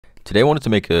Today I wanted to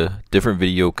make a different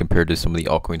video compared to some of the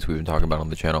altcoins we've been talking about on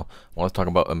the channel. I want to talk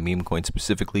about a meme coin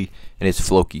specifically, and it's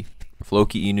Floki.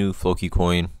 Floki Inu, Floki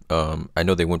coin. I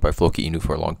know they went by Floki Inu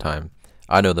for a long time.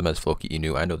 I know them as Floki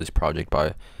Inu. I know this project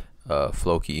by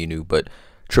Floki Inu, but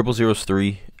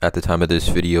 0003 at the time of this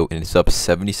video, and it's up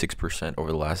 76% over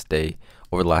the last day.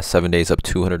 Over the last 7 days, up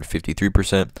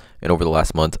 253%, and over the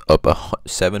last month, up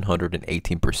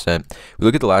 718%. We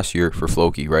look at the last year for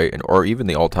Floki, right, or even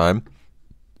the all-time.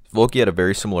 Floki had a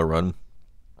very similar run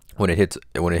when it hit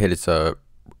its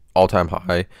all-time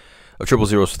high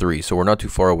of 0003. So we're not too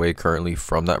far away currently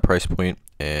from that price point.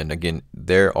 And again,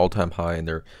 their all-time high and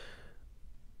their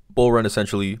bull run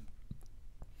essentially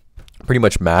pretty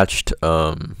much matched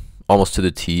almost to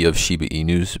the T of Shiba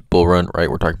Inu's bull run, right?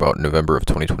 We're talking about November of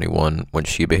 2021 when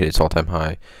Shiba hit its all-time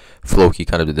high. Floki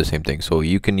kind of did the same thing. So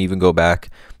you can even go back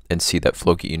and see that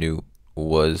Floki Inu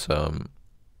was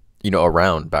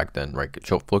around back then, right?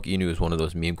 Floki Inu is one of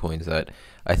those meme coins that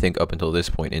I think up until this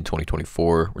point in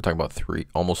 2024, we're talking about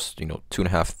almost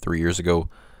 2.5, 3 years ago,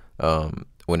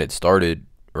 when it started,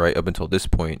 right? Up until this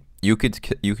point, you could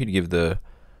give the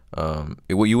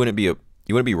you wouldn't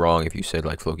be wrong if you said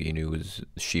like Floki Inu was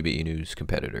Shiba Inu's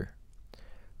competitor,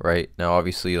 right? Now,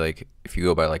 obviously, like if you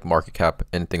go by like market cap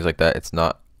and things like that, it's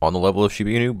not on the level of Shiba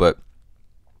Inu, but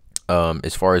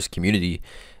as far as community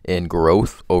and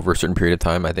growth over a certain period of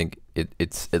time, I think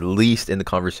it's at least in the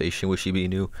conversation with Shiba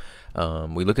Inu.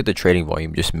 We look at the trading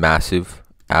volume, just massive,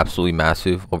 absolutely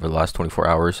massive over the last 24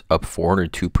 hours, up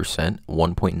 402%,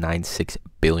 1.96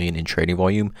 billion in trading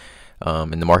volume.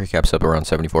 And the market cap's up around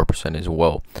 74% as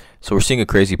well. So we're seeing a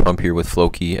crazy pump here with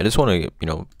Floki. I just want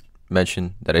to,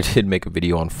 mention that I did make a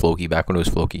video on Floki back when it was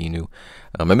Floki Inu.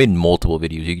 I made multiple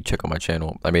videos. You can check on my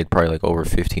channel. I made probably like over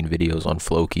 15 videos on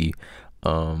Floki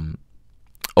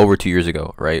over 2 years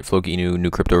ago, right? Floki Inu, new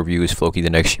crypto review, is Floki the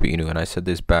next Shiba Inu? And I said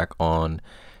this back on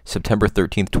September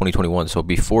 13th, 2021. So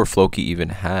before Floki even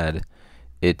had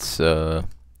its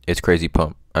crazy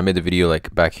pump. I made the video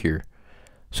like back here.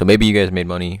 So maybe you guys made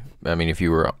money. I mean, if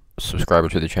you were a subscriber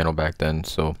to the channel back then.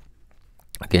 So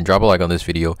again, drop a like on this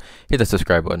video, hit the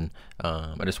subscribe button.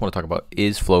 I just want to talk about,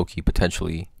 is Floki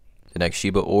potentially the next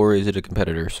Shiba, or is it a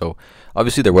competitor? So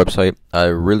obviously their website, I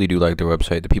really do like their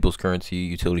website, the people's currency,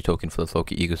 utility token for the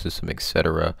Floki ecosystem,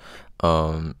 etc.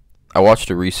 I watched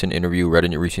a recent interview,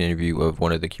 read a recent interview of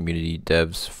one of the community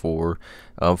devs for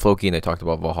Floki, and they talked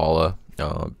about Valhalla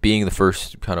being the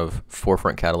first kind of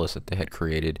forefront catalyst that they had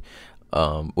created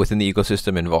within the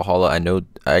ecosystem. In Valhalla,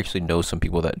 I actually know some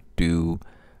people that do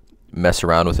mess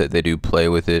around with it. They do play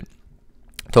with it.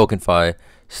 TokenFi,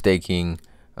 staking,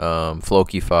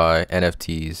 FlokiFi,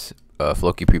 NFTs,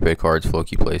 Floki prepaid cards,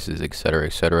 Floki places, etc.,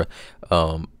 etc.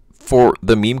 For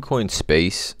the meme coin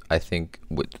space, I think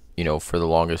for the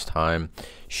longest time,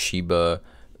 Shiba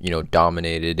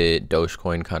dominated it.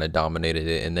 Dogecoin kind of dominated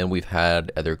it, and then we've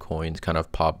had other coins kind of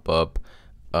pop up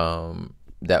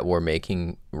that were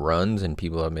making runs, and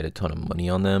people have made a ton of money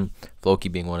on them. Floki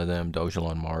being one of them, Doge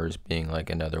on Mars being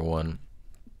like another one.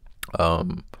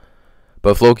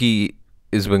 But Floki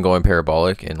has been going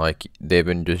parabolic, and like they've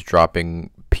been just dropping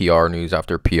PR news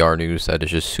after PR news that is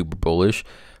just super bullish.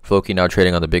 Floki now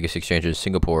trading on the biggest exchange in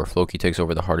Singapore. Floki takes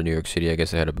over the heart of New York City. I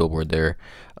guess I had a billboard there.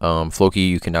 Floki,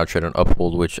 you can now trade on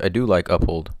Uphold, which I do like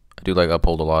Uphold. I do like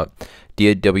Uphold a lot.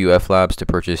 DWF Labs to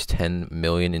purchase 10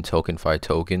 million in TokenFi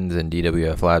tokens, and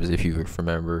DWF Labs, if you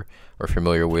remember or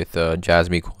familiar with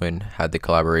Jasmy Coin, had the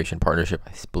collaboration partnership.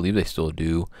 I believe they still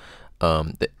do.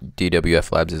 The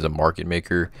DWF Labs is a market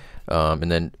maker.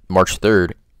 And then March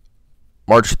 3rd,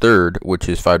 which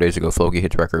is 5 days ago, Floki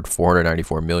hits record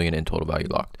 494 million in total value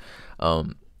locked.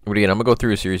 But again, I'm gonna go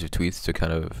through a series of tweets to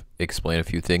kind of explain a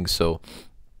few things. So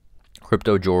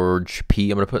Crypto George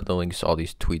P, I'm going to put the links to all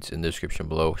these tweets in the description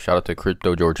below. Shout out to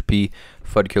Crypto George P,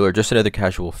 FUD Killer, just another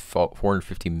casual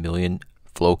 450 million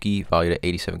Floki, valued at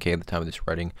 87K at the time of this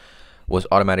writing, was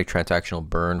automatic transactional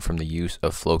burn from the use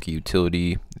of Floki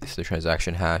utility. This is the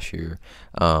transaction hash here.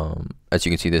 As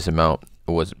you can see, this amount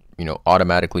was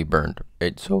automatically burned,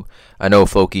 right? So I know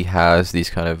Floki has these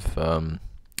kind of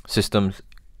systems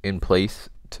in place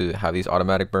to have these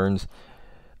automatic burns.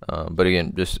 But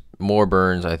again, just more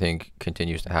burns, I think,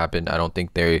 continues to happen. I don't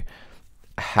think they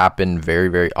happen very,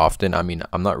 very often. I mean,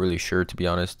 I'm not really sure, to be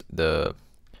honest,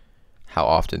 how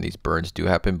often these burns do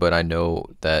happen, but I know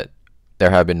that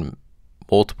there have been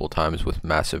multiple times with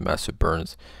massive, massive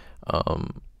burns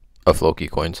of Floki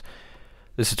coins.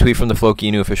 This is a tweet from the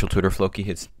Floki Inu official Twitter. Floki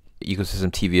hits ecosystem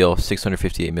TVL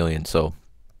 658 million. So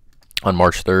on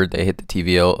March 3rd, they hit the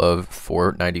TVL of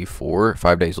 494.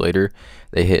 5 days later,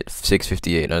 they hit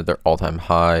 658, another all-time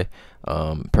high.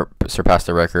 surpassed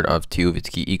the record of 2 of its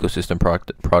key ecosystem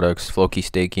products, Floki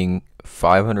staking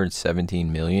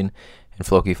 517 million and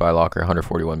FlokiFi locker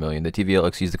 141 million. The TVL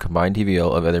exceeds the combined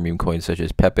TVL of other meme coins such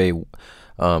as Pepe,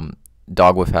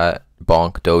 Dog with Hat,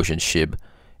 Bonk, Doge, and SHIB.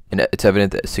 And it's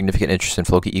evident that significant interest in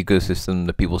Floki ecosystem,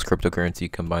 the people's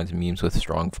cryptocurrency, combines memes with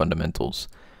strong fundamentals.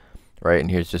 Right,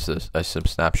 and here's just some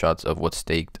snapshots of what's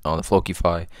staked on the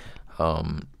FlokiFi,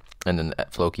 and then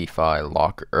FlokiFi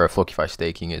locker or FlokiFi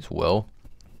staking as well.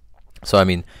 So I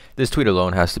mean, this tweet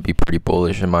alone has to be pretty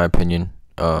bullish in my opinion,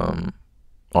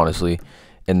 honestly.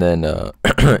 And then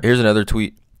here's another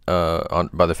tweet by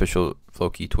the official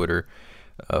Floki Twitter.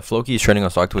 Floki is trending on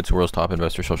StockTwits, the world's top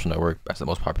investor social network, as the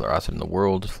most popular asset in the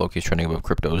world. Floki is trending above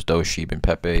cryptos, Doge, SHIB, and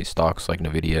Pepe. Stocks like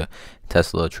Nvidia,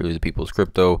 Tesla, truly the people's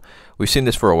crypto. We've seen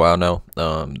this for a while now.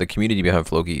 The community behind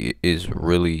Floki is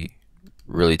really,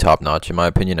 really top notch in my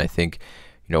opinion. I think,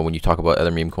 when you talk about other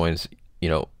meme coins,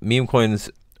 meme coins,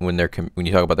 when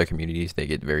you talk about their communities, they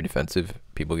get very defensive.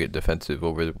 People get defensive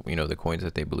over the coins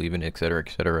that they believe in, etc.,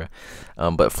 etc.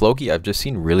 But Floki, I've just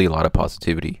seen really a lot of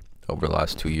positivity over the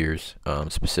last 2 years,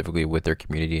 specifically with their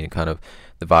community and kind of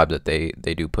the vibe that they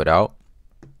do put out.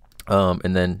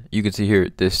 And then you can see here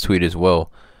this tweet as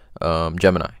well.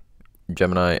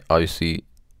 Gemini, obviously,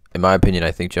 in my opinion,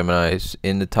 I think Gemini is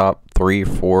in the top 3 or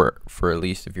 4 for at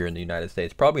least if you're in the United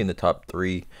States, probably in the top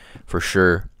 3 for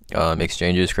sure.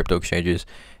 Exchanges, crypto exchanges,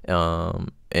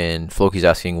 and Floki's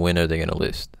asking when are they going to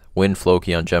list. When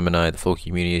Floki on Gemini, the Floki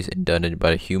community is inundated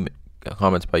by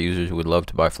comments by users who would love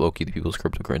to buy Floki, the people's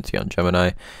cryptocurrency, on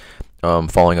Gemini.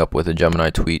 Following up with a Gemini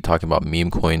tweet talking about meme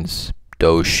coins,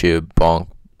 Doge, SHIB, Bonk,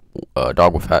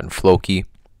 Dog with Hat, and Floki.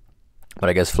 But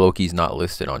I guess Floki's not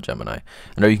listed on Gemini.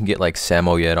 I know you can get like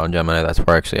Samo yet on Gemini. That's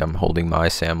where actually I'm holding my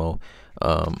Samo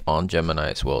on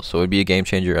Gemini as well. So it'd be a game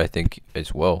changer, I think,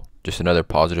 as well. Just another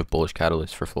positive bullish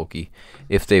catalyst for Floki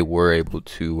if they were able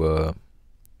to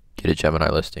get a Gemini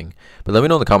listing. But let me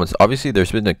know in the comments. Obviously,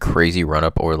 there's been a crazy run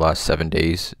up over the last 7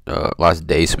 days, last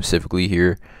day specifically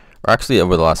here, or actually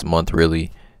over the last month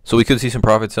really. So we could see some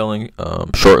profit selling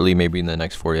shortly, maybe in the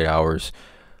next 48 hours,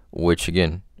 which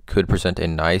again could present a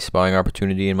nice buying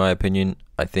opportunity in my opinion.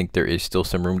 I think there is still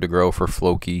some room to grow for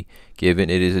Floki, given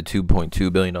it is a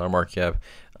 $2.2 billion market cap.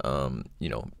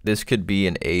 This could be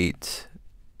an $8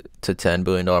 to $10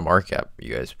 billion market cap,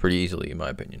 you guys, pretty easily in my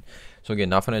opinion. So again,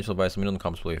 not financial advice. Let me know in the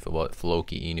comments below about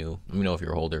Floki Inu. Let me know if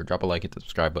you're a holder. Drop a like, hit the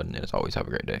subscribe button, and as always, have a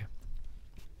great day.